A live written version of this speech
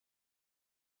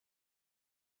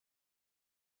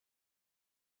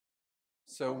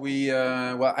So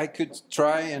well, I could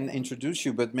try and introduce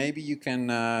you, but maybe you can,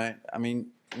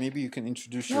 maybe you can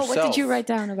introduce No, yourself. what did you write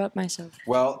down about myself?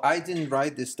 Well, I didn't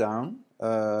write this down.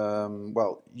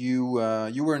 Well, you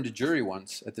were in the jury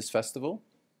once at this festival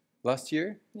last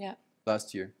year. Yeah.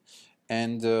 Last year,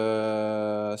 and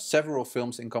several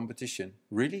films in competition.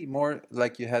 Really, more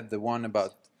like you had the one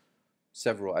about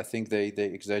several. I think they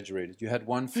exaggerated. You had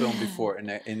one film before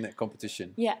in a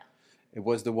competition. Yeah. It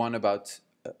was the one about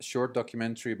a short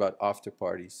documentary about after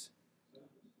parties.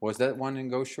 Was that one in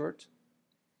Go Short?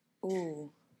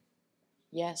 Ooh.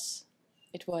 Yes,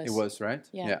 it was. It was, right?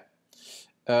 Yeah.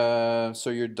 So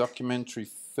you're a documentary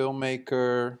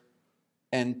filmmaker,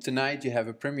 and tonight you have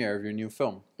a premiere of your new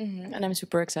film. Mm-hmm. And I'm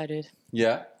super excited.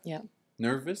 Yeah? Yeah.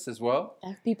 Nervous as well? I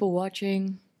have people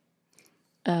watching.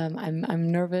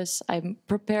 I'm nervous. I'm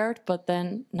prepared, but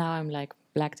then now I'm like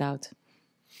blacked out.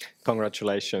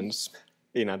 Congratulations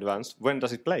in advance. When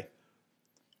does it play?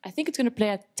 I think it's going to play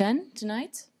at 10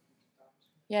 tonight.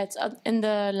 Yeah, it's in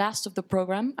the last of the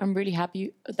program. I'm really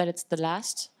happy that it's the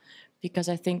last because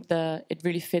I think it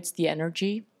really fits the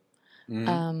energy.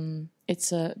 Mm-hmm.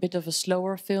 It's a bit of a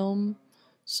slower film,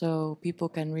 so people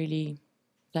can really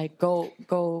like go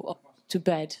to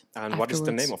bed. And afterwards. What is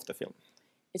the name of the film?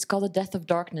 It's called The Death of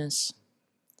Darkness.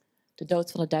 De dood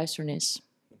van de duisternis.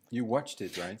 You watched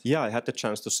it, right? Yeah, I had the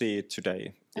chance to see it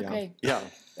today. Okay. Yeah.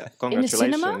 Congratulations.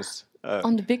 In the cinema?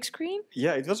 On the big screen?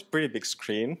 Yeah, it was a pretty big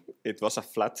screen. It was a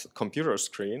flat computer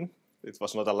screen. It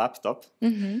was not a laptop.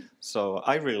 Mm-hmm. So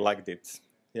I really liked it.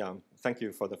 Yeah, thank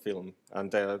you for the film.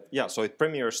 And so it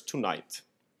premieres tonight.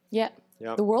 Yeah,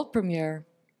 the world premiere.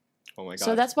 Oh my God.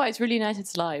 So that's why it's really nice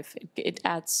it's live. It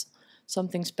adds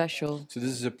something special. So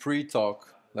this is a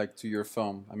pre-talk, like, to your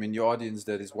film. I mean, your audience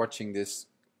that is watching this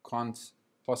can't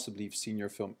possibly have seen your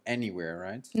film anywhere,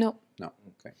 right? No. No,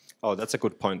 okay. Oh, that's a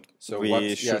good point. So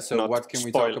What can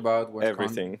we talk about? What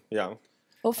everything, yeah.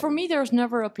 Well, for me, there's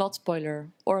never a plot spoiler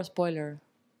or a spoiler,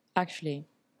 actually.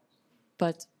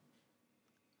 But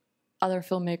other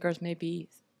filmmakers may be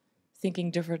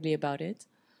thinking differently about it.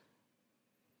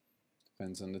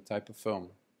 Depends on the type of film.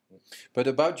 But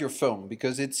about your film,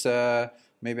 because it's,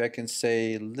 maybe I can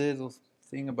say a little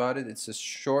thing about it. It's a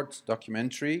short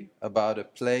documentary about a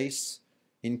place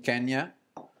in Kenya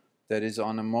that is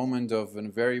on a moment of a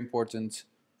very important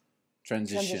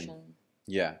transition.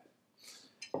 Yeah.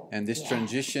 And this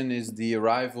transition is the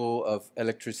arrival of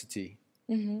electricity.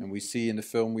 Mm-hmm. And we see in the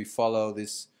film, we follow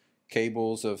these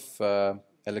cables of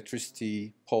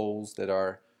electricity poles that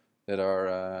are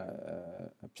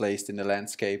placed in the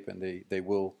landscape, and they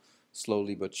will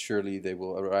slowly but surely they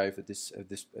will arrive at this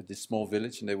small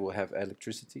village, and they will have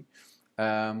electricity.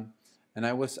 And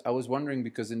I was wondering,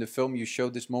 because in the film you show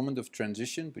this moment of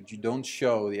transition, but you don't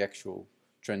show the actual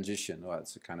transition. Well,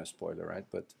 it's a kind of spoiler, right?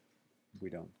 But we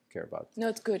don't care about it. No,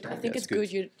 it's good. I think it's good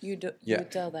you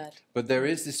tell that. But there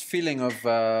is this feeling of,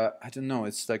 I don't know,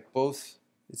 it's like both,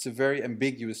 it's a very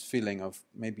ambiguous feeling of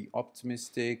maybe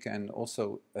optimistic and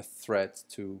also a threat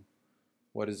to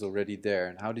what is already there.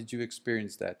 And how did you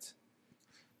experience that?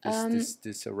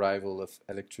 This arrival of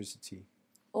electricity?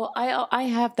 Well, I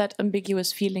have that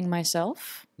ambiguous feeling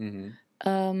myself. Mm-hmm.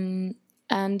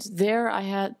 And there I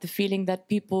had the feeling that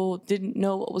people didn't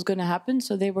know what was going to happen,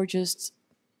 so they were just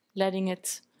letting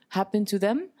it happen to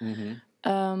them.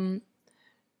 Mm-hmm.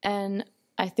 And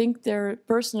I think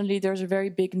there's a very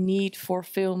big need for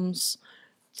films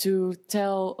to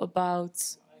tell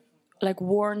about, like,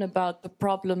 warn about the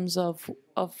problems of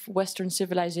Western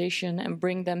civilization and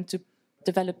bring them to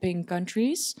developing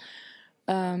countries.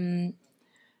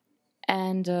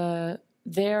 And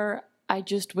there I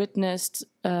just witnessed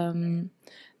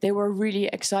they were really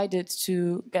excited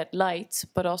to get light,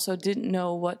 but also didn't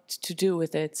know what to do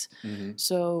with it. Mm-hmm.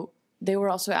 So they were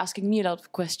also asking me a lot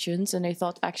of questions, and they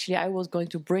thought actually I was going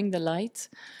to bring the light.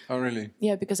 Oh, really?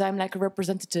 Yeah, because I'm like a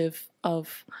representative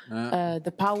of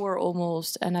the power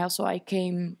almost. And I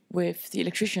came with the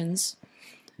electricians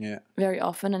very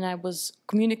often, and I was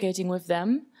communicating with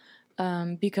them.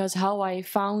 Because how I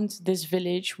found this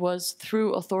village was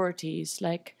through authorities.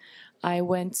 Like, I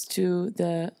went to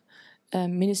the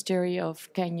Ministry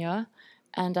of Kenya,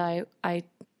 and I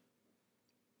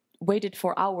waited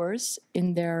for hours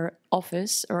in their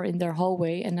office or in their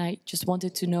hallway, and I just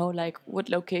wanted to know, like, what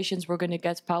locations were going to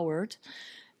get powered.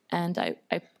 And I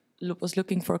was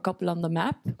looking for a couple on the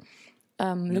map.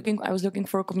 I was looking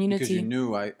for a community. Because you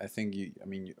knew, I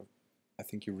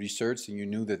think you researched and you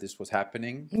knew that this was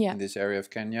happening in this area of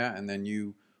Kenya, and then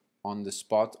you, on the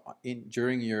spot,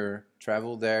 during your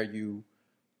travel there, you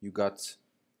got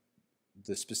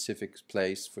the specific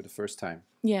place for the first time.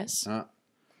 Yes.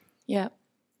 Yeah,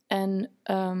 and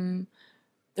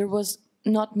there was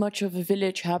not much of a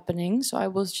village happening, so I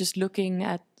was just looking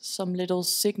at some little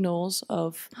signals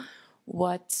of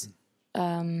what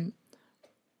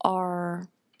are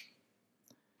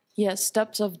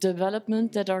steps of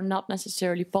development that are not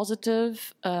necessarily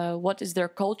positive. What is their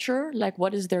culture? Like,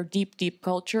 what is their deep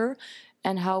culture?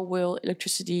 And how will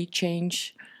electricity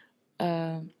change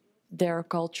their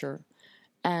culture?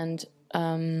 And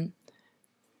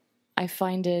I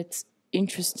find it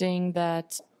interesting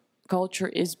that culture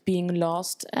is being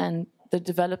lost, and the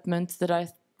development that I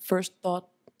first thought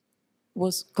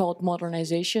was called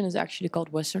modernization is actually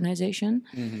called westernization.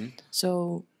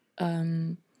 So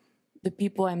the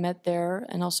people I met there,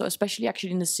 and also especially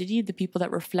actually in the city, the people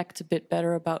that reflect a bit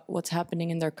better about what's happening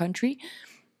in their country,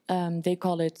 they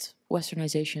call it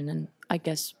westernization, and I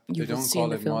guess you will see in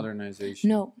the film. They don't call it modernization?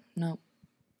 No.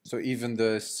 So even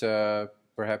this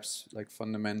perhaps like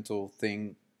fundamental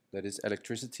thing that is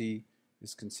electricity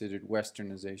is considered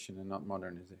westernization and not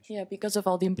modernization. Yeah, because of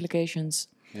all the implications.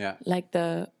 Yeah. Like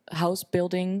the house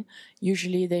building,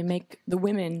 usually the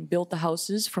women build the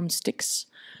houses from sticks,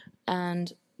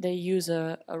 and they use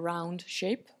a round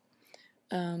shape.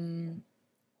 And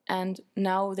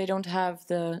now they don't have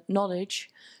the knowledge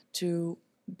to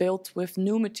build with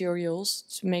new materials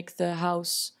to make the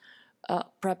house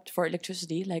prepped for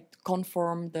electricity, like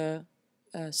conform the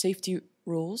safety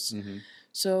rules.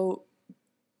 So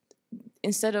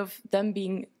instead of them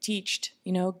being taught,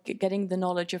 getting the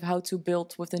knowledge of how to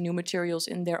build with the new materials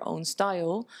in their own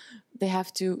style, they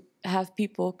have to have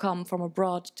people come from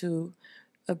abroad to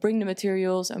bring the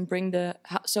materials and bring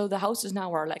so the houses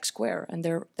now are like square, and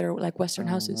they're like Western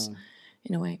houses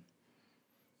in a way.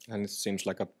 And it seems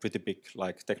like a pretty big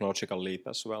like technological leap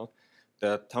as well.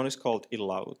 The town is called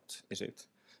Ilaut, is it?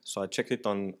 So I checked it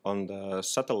on the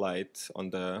satellite on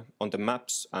the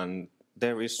maps, and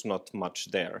there is not much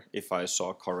there, if I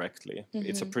saw correctly.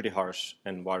 It's a pretty harsh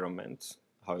environment,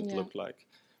 how it looked like.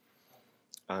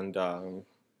 And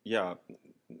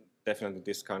definitely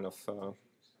this kind of,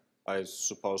 I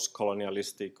suppose,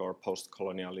 colonialistic or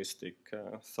post-colonialistic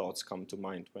thoughts come to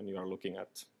mind when you are looking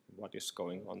at what is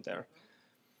going on there.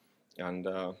 And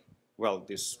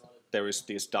there is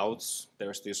these doubts,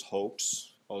 there's these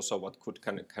hopes, also what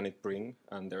can it bring,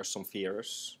 and there's some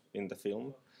fears in the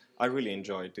film. I really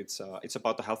enjoyed it. It's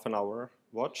about a half an hour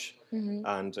watch,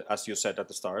 and as you said at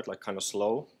the start, like kind of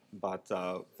slow, but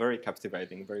very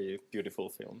captivating, very beautiful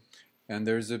film. And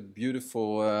there's a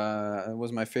beautiful, it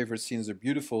was my favorite scene, a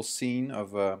beautiful scene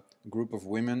of a group of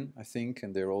women, I think,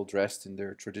 and they're all dressed in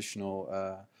their traditional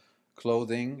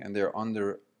clothing, and they're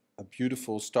under a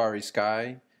beautiful starry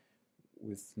sky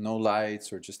with no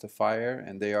lights or just a fire,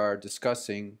 and they are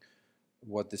discussing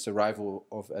what this arrival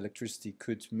of electricity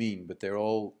could mean, but they're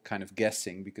all kind of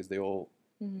guessing because they all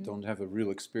don't have a real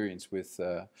experience with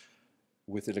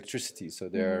electricity, so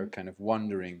they're kind of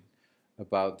wondering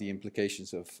about the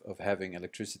implications of having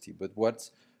electricity. But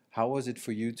how was it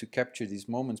for you to capture these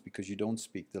moments, because you don't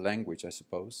speak the language, I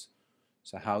suppose?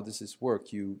 So how does this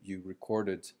work? You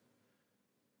recorded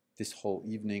this whole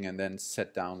evening and then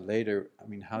sat down later. I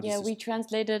mean, how does this... we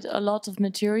translated a lot of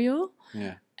material.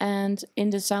 Yeah. And in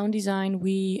the sound design,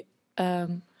 we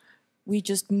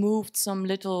just moved some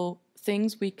little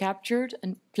things we captured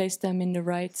and placed them in the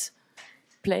right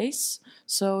place.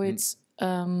 So it's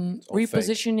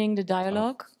repositioning the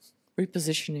dialogue.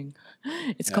 Repositioning.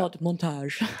 It's called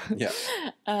montage. Yeah.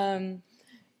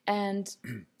 And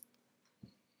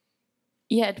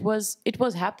it was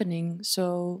happening.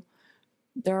 So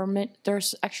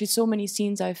there's actually so many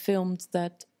scenes I filmed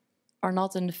that are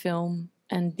not in the film,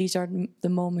 and these are the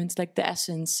moments, like the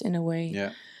essence in a way.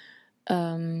 Yeah.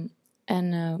 How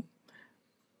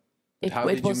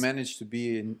did you manage to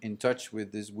be in touch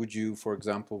with this? Would you, for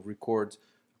example, record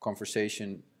a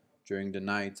conversation during the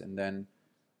night and then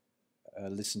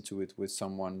listen to it with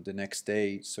someone the next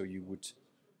day, so you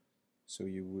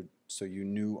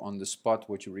knew on the spot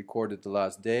what you recorded the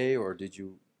last day, or did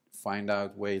you find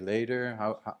out way later?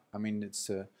 How I mean, it's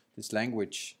this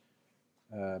language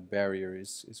barrier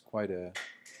is quite a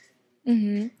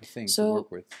thing to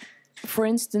work with. For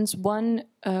instance, one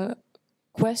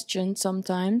question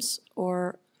sometimes,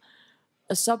 or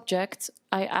a subject,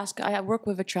 I work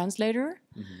with a translator,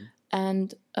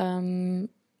 and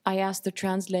I ask the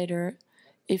translator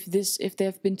if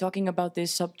they've been talking about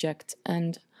this subject,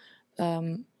 and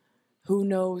who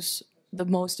knows the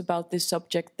most about this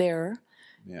subject there.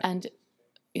 Yeah. And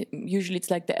usually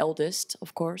it's like the eldest,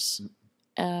 of course.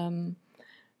 And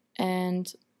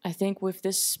I think with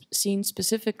this scene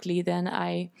specifically, then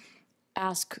I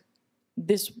ask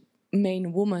this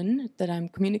main woman that I'm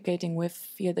communicating with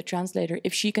via the translator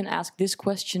if she can ask this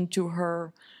question to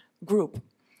her group.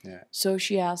 Yeah. So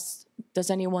she asked, does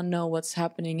anyone know what's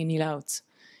happening in Ilaut?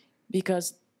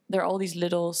 Because there are all these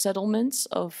little settlements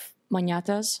of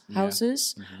Mañatas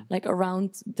houses, like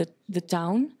around the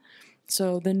town.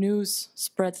 So the news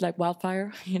spreads like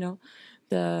wildfire, you know.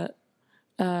 The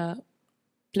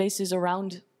places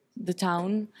around the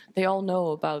town, they all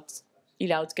know about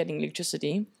Ilaut getting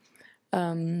electricity.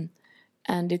 And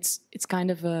it's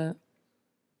kind of a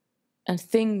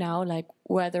thing now, like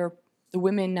whether the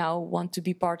women now want to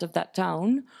be part of that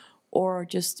town or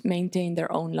just maintain their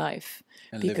own life.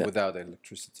 And live without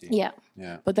electricity. Yeah.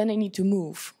 Yeah. But then they need to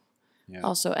move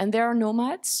also. And there are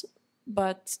nomads,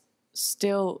 but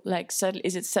still, like,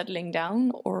 is it settling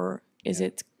down or is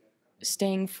it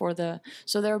staying for the...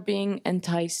 So they're being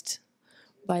enticed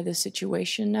by the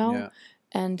situation now. Yeah.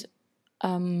 And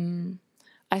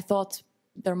I thought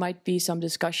there might be some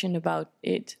discussion about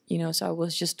it, you know, so I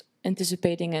was just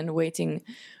anticipating and waiting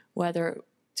whether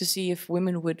to see if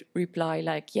women would reply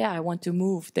like, yeah, I want to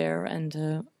move there,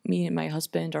 and me and my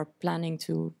husband are planning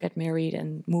to get married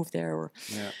and move there. Or,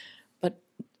 but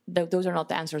those are not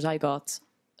the answers I got.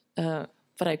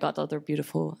 But I got other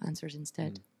beautiful answers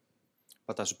instead.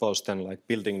 But I suppose then, like,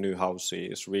 building new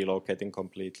houses, relocating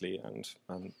completely,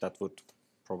 and that would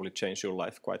probably change your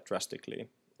life quite drastically,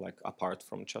 like apart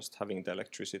from just having the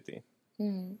electricity.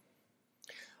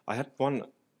 I had one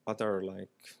other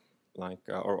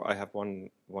or I have one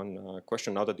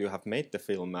question now that you have made the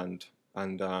film,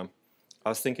 and I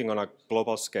was thinking on a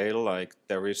global scale, like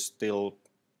there is still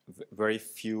very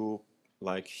few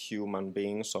like human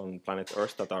beings on planet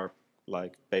Earth that are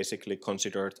like basically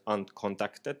considered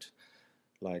uncontacted,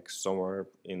 like somewhere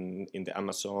in the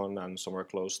Amazon and somewhere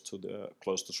close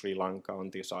to Sri Lanka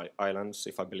on these islands,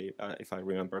 if I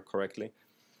remember correctly.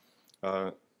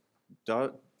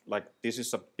 Like, this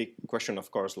is a big question, of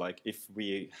course. Like, if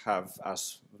we have,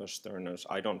 as Westerners,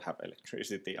 I don't have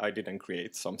electricity. I didn't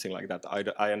create something like that.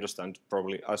 I understand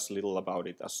probably as little about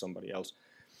it as somebody else,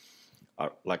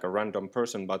 like a random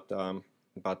person. But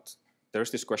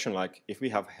there's this question, like, if we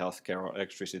have healthcare or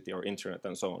electricity or internet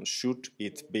and so on, should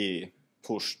it be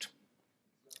pushed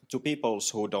to peoples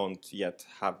who don't yet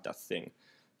have that thing?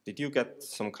 Did you get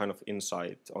some kind of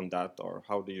insight on that, or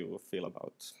how do you feel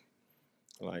about,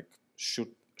 like,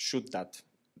 should that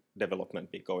development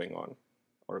be going on,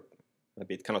 or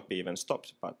maybe it cannot be even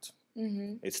stopped, but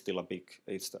it's still a big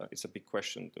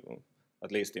question to,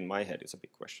 at least in my head, it's a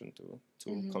big question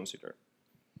to consider.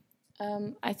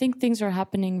 I think things are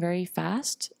happening very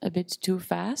fast, a bit too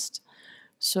fast.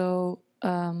 So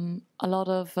a lot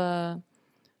of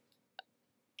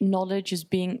knowledge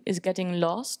is getting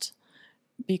lost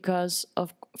because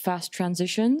of fast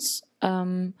transitions.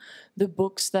 The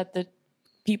books that the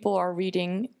people are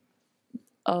reading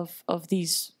of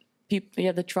these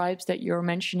people, the tribes that you're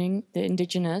mentioning, the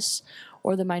indigenous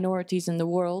or the minorities in the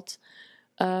world,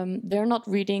 they're not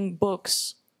reading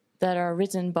books that are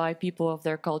written by people of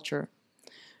their culture.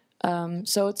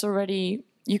 So it's already,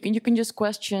 you can just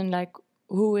question, like,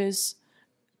 who is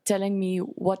telling me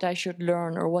what I should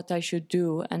learn or what I should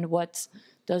do, and what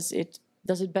does it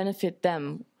benefit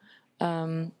them?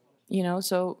 You know,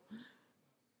 so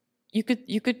you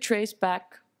could trace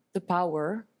back the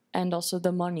power and also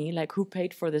the money, like who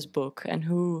paid for this book and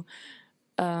who,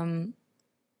 and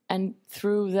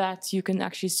through that you can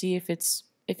actually see if it's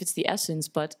the essence.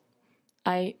 But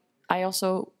I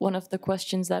also, one of the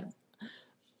questions that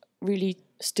really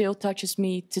still touches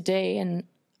me today, and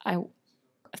I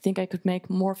think I could make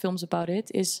more films about it,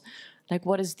 is like,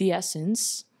 what is the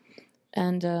essence?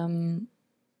 And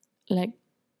like,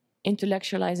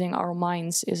 intellectualizing our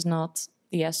minds is not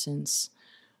the essence.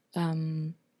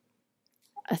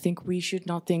 I think we should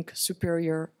not think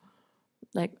superior,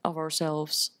 like, of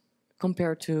ourselves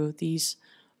compared to these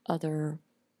other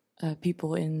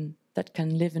people that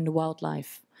can live in the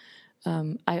wildlife.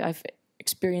 I've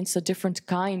experienced a different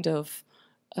kind of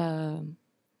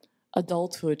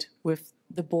adulthood with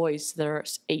the boys that are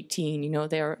 18. You know,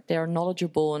 they are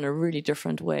knowledgeable in a really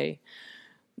different way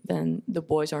than the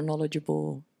boys are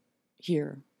knowledgeable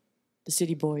here, the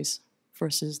city boys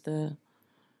versus the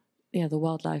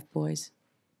wildlife boys.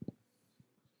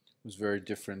 It was very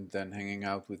different than hanging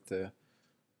out with the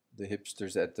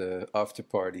hipsters at the after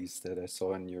parties that I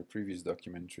saw in your previous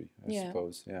documentary, I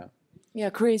suppose. Yeah,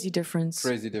 crazy difference.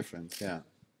 Yeah.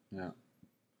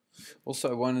 Also,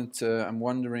 I'm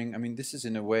wondering, I mean, this is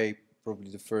in a way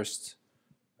probably the first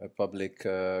public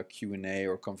Q&A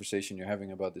or conversation you're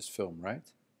having about this film,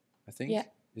 right? I think. Yeah.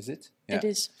 Is it? Yeah. It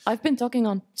is. I've been talking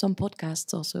on some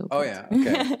podcasts also. Oh yeah,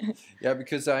 okay. Yeah,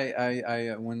 because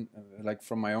I when like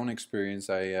from my own experience,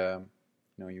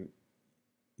 you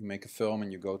you make a film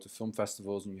and you go to film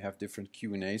festivals and you have different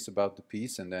Q&As about the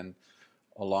piece, and then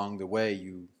along the way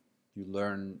you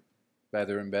learn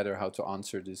better and better how to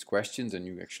answer these questions, and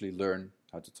you actually learn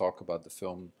how to talk about the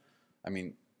film. I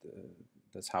mean,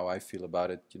 that's how I feel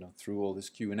about it, you know, through all these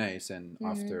Q&As, and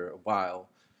after a while,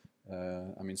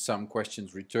 I mean, some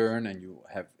questions return and you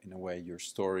have, in a way, your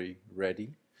story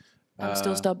ready. I'm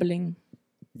still stumbling.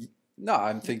 No,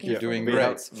 I think you're doing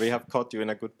great. We have caught you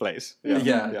in a good place.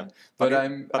 Yeah. But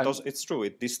also, it's true,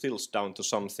 it distills down to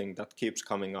something that keeps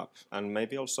coming up. And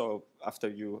maybe also after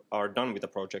you are done with a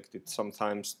project, it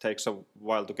sometimes takes a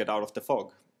while to get out of the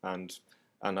fog. And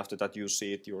after that, you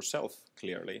see it yourself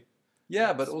clearly.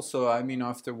 Yeah, but also, I mean,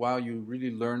 after a while, you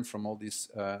really learn from all these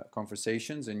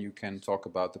conversations, and you can talk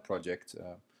about the project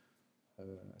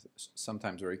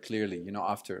sometimes very clearly, you know,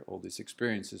 after all these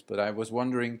experiences. But I was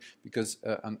wondering, because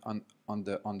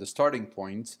on the starting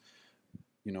point,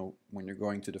 you know, when you're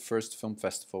going to the first film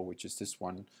festival, which is this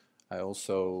one, I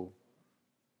also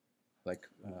like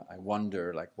I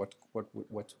wonder like what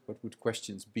would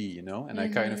questions be, you know, and I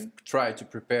kind of try to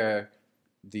prepare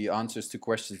the answers to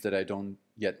questions that I don't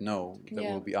yet know that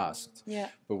will be asked. Yeah.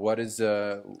 But what is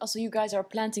also, you guys are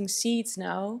planting seeds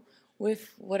now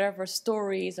with whatever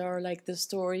stories are like the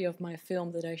story of my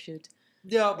film that I should.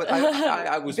 Yeah, but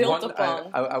I was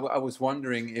I was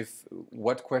wondering if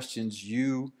what questions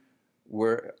you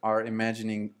are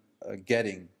imagining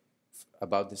getting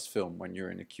about this film when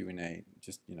you're in a Q&A,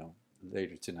 just, you know,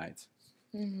 later tonight,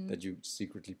 that you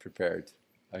secretly prepared.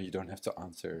 You don't have to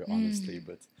answer honestly,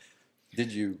 but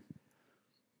did you,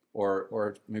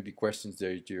 or maybe questions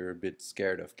that you're a bit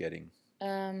scared of getting?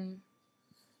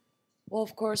 Well,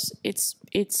 of course,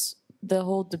 it's the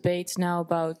whole debate now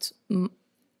about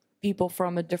people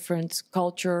from a different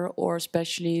culture, or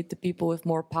especially the people with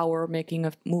more power, making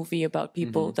a movie about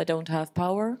people that don't have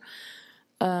power.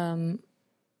 And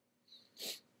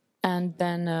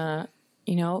then,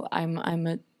 you know, I'm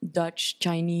a Dutch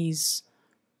Chinese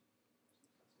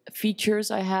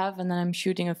features I have, and then I'm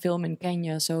shooting a film in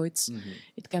Kenya, so it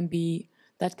can be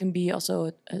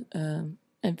also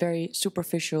a very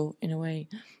superficial, in a way,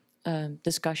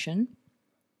 discussion.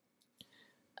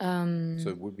 So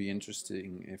it would be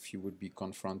interesting if you would be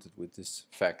confronted with this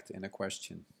fact in a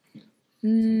question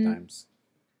sometimes.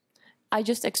 I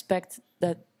just expect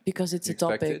that because it's a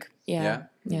topic. Yeah.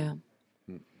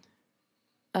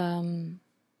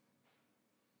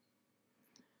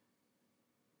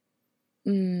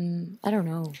 I don't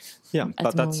know. Yeah,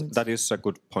 but that is a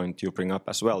good point you bring up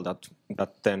as well. That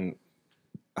then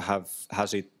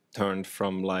has it turned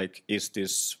from like, is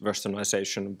this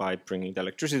westernization by bringing the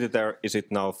electricity there? Is it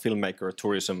now filmmaker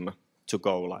tourism to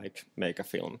go like make a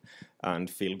film and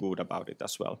feel good about it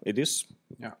as well? It is.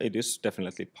 Yeah. It is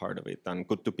definitely part of it, and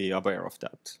good to be aware of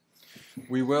that.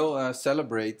 We will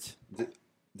celebrate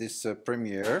this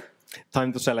premiere.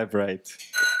 Time to celebrate.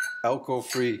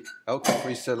 Alcohol-free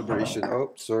celebration.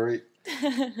 Oh, sorry.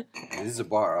 This is a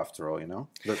bar after all, you know.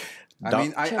 But I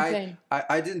mean,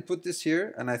 I didn't put this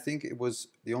here, and I think it was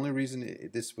the only reason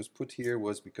this was put here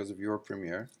was because of your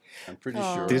premiere. I'm pretty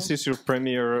sure. This is your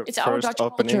premiere. It's first our Dutch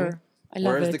opening. Culture. I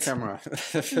love Where's it. the camera?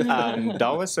 And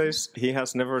Dawe says he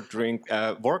has never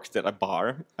worked at a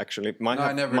bar. Actually, might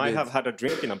have had a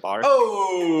drink in a bar.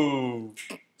 Oh,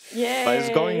 yeah! But it's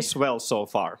going well so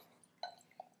far.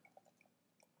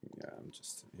 Yeah, I'm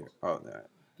just here. Oh, no.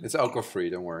 It's alcohol-free.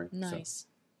 Don't worry. Nice. So.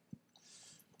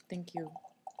 Thank you.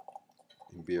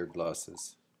 In beer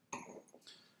glasses.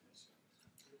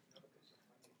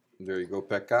 There you go,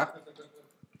 Pekka.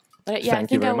 Yeah, I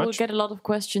think I will get a lot of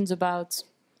questions about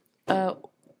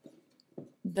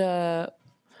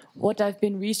what I've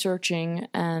been researching,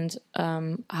 and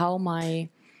how my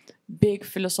big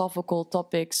philosophical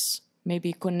topics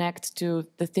maybe connect to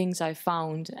the things I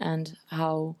found, and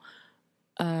how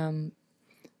I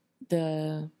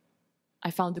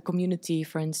found the community,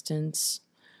 for instance.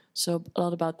 So a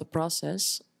lot about the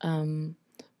process.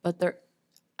 But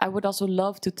I would also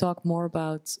love to talk more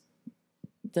about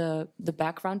the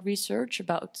background research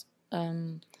about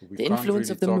the influence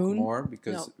of the moon. We can't really talk more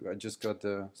because I just got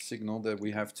the signal that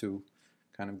we have to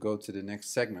kind of go to the next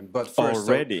segment. But first,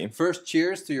 first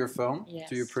cheers to your film,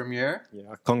 to your premiere.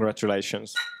 Yeah,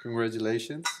 congratulations.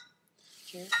 Congratulations.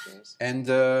 Cheers. And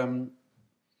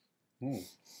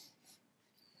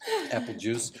apple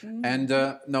juice. And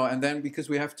and then because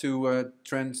we have to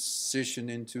transition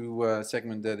into a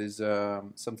segment that is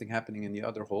something happening in the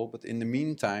other hall. But in the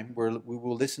meantime, we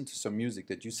will listen to some music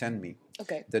that you send me.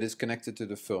 Okay. That is connected to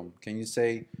the film. Can you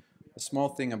say a small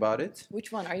thing about it?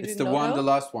 Which one are you doing? It's the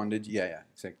last one. Yeah,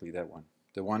 exactly that one.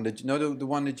 The one that the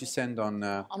one that you send on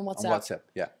WhatsApp. WhatsApp.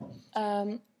 Yeah.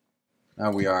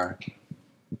 Now we are.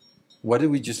 What did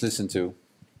we just listen to?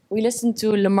 We listened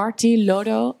to Lamarty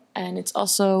Lodo, and it's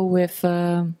also with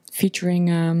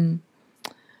featuring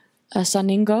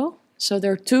Saningo. So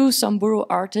there are two Samburu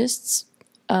artists.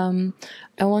 I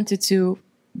wanted to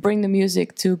bring the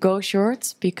music to Go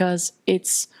Short because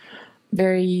it's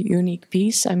very unique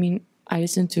piece. I mean, I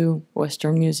listen to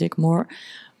Western music more,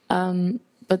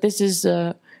 but this is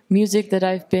music that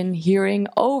I've been hearing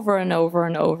over and over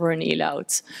and over in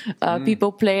Ilaut.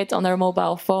 People play it on their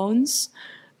mobile phones,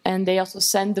 and they also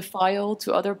send the file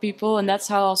to other people, and that's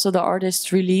how also the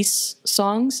artists release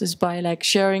songs, is by like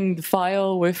sharing the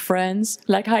file with friends.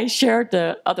 Like I shared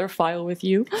the other file with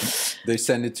you. They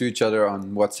send it to each other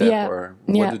on WhatsApp, or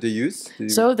what do they use?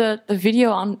 So the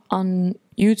video on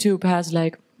YouTube has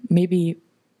like maybe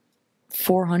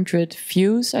 400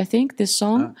 views, I think, this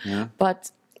song. But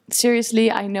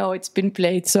seriously, I know it's been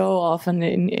played so often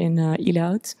in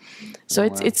Ilaut. So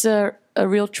it's a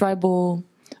real tribal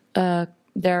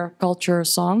their culture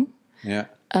song. Yeah.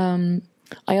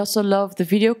 I also love the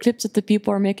video clips that the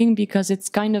people are making because it's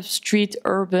kind of street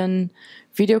urban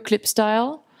video clip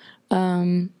style.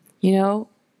 You know,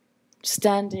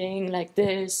 standing like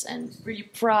this and really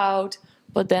proud,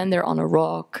 but then they're on a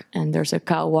rock and there's a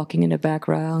cow walking in the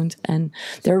background, and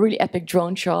they're really epic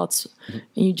drone shots. And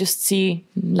you just see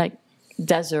like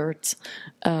desert,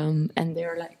 and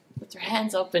they're like with their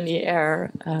hands up in the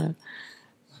air.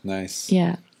 Nice.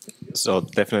 Yeah. So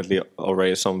definitely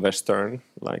already some Western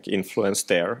like influence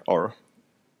there, or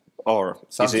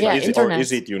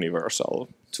is it universal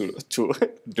to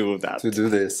do that? To do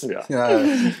this,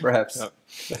 perhaps.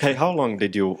 Yeah. Hey, how long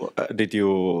did you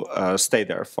stay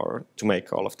there for to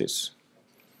make all of this?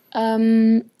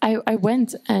 I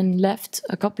went and left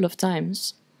a couple of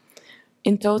times.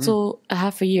 In total, a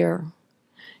half a year.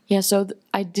 Yeah, so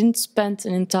I didn't spend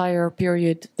an entire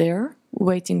period there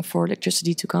waiting for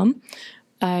electricity to come.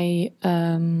 I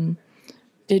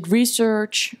did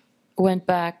research, went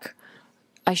back.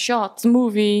 I shot the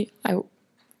movie. I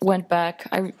went back.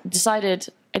 I decided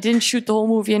I didn't shoot the whole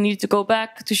movie. I needed to go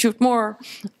back to shoot more.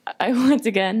 I went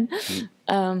again.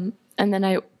 And then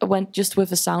I went just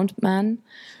with a sound man.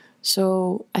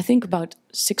 So I think about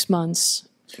 6 months.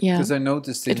 Yeah. Because I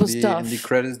noticed in the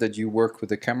credits that you worked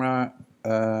with a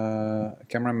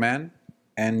cameraman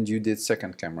and you did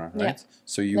second camera, right? Yeah.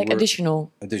 So you like were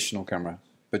additional camera.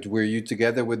 But were you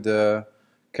together with the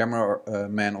camera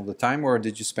man all the time, or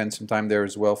did you spend some time there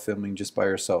as well filming just by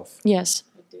yourself? Yes,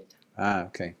 I did. Ah,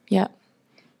 okay. Yeah.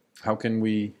 How can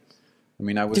we? I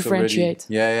mean, I was differentiate.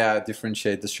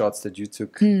 Differentiate the shots that you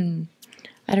took.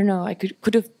 I don't know. I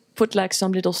could have put like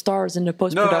some little stars in the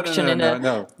post-production in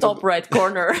the top right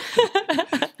corner.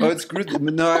 Oh, it's good.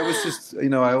 No, I was just,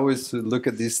 I always look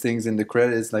at these things in the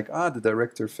credits, like, the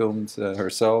director filmed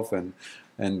herself, and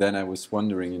then I was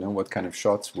wondering, what kind of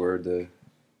shots were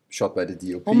shot by the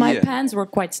DOP. Well, my pans were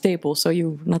quite stable, so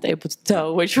you're not able to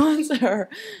tell which ones are.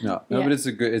 No, but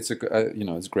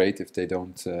it's great if they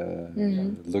don't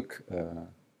look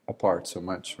apart so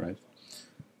much, right?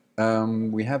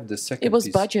 We have the second. It was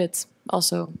budget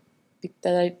also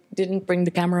that I didn't bring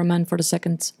the cameraman for the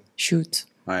second shoot.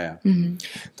 Oh yeah.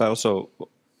 I also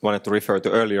wanted to refer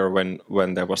to earlier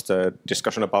when there was the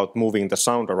discussion about moving the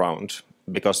sound around,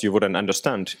 because you wouldn't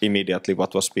understand immediately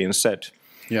what was being said.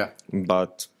 Yeah.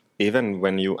 But even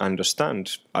when you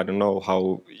understand, I don't know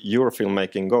how your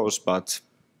filmmaking goes, but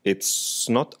it's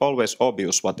not always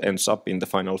obvious what ends up in the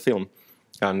final film.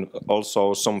 And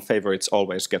also some favorites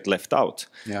always get left out.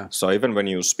 Yeah. So even when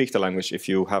you speak the language, if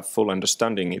you have full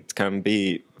understanding, it can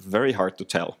be very hard to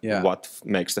tell what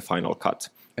makes the final cut.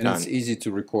 And it's easy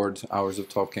to record hours of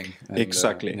talking. And,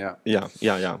 exactly.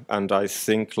 Yeah. And I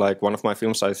think, like one of my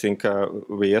films, I think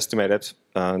we estimated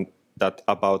that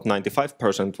about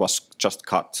 95% was just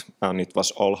cut, and it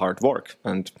was all hard work.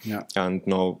 And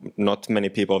no, not many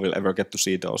people will ever get to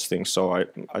see those things. So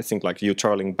I think like you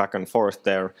turning back and forth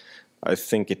there, I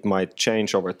think it might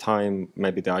change over time,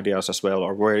 maybe the ideas as well,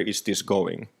 or where is this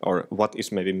going, or what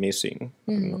is maybe missing.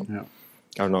 I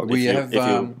don't know.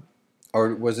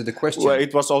 Or was it a question? Well,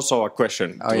 it was also a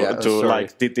question. How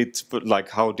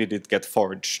did it get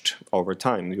forged over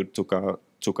time? You took a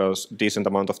decent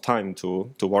amount of time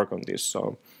to work on this.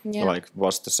 So,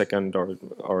 was the second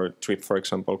or trip, for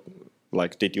example,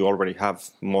 did you already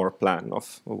have more plan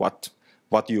of what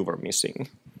you were missing?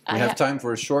 We have time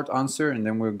for a short answer, and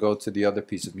then we'll go to the other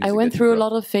piece of music. I went through a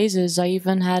lot of phases. I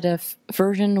even had a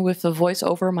version with a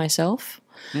voiceover myself.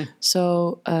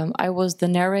 So I was the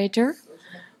narrator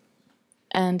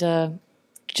and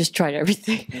just tried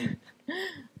everything.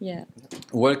 Yeah.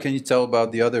 What can you tell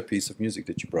about the other piece of music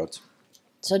that you brought?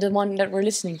 So the one that we're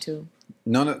listening to.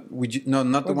 No, not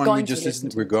the We're one we going just to listen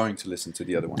listened. to. We're going to listen to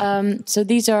the other one. So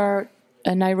these are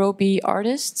Nairobi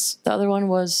artists. The other one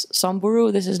was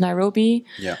Samburu. This is Nairobi.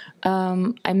 Yeah.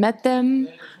 I met them.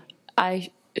 I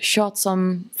shot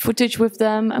some footage with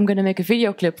them. I'm going to make a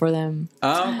video clip for them.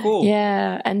 Oh, cool.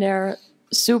 Yeah, and they're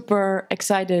super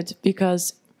excited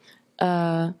because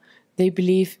they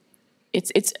believe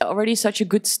it's already such a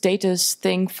good status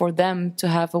thing for them to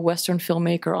have a Western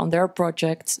filmmaker on their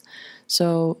project.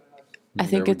 So I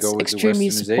think There we it's go with the extremely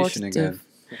westernization supportive.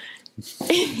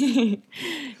 again.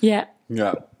 Yeah.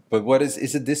 Yeah. But what is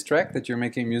it this track that you're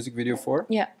making a music video for?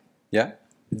 Yeah. Yeah?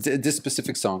 This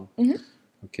specific song? Mm-hmm.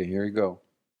 Okay, here you go.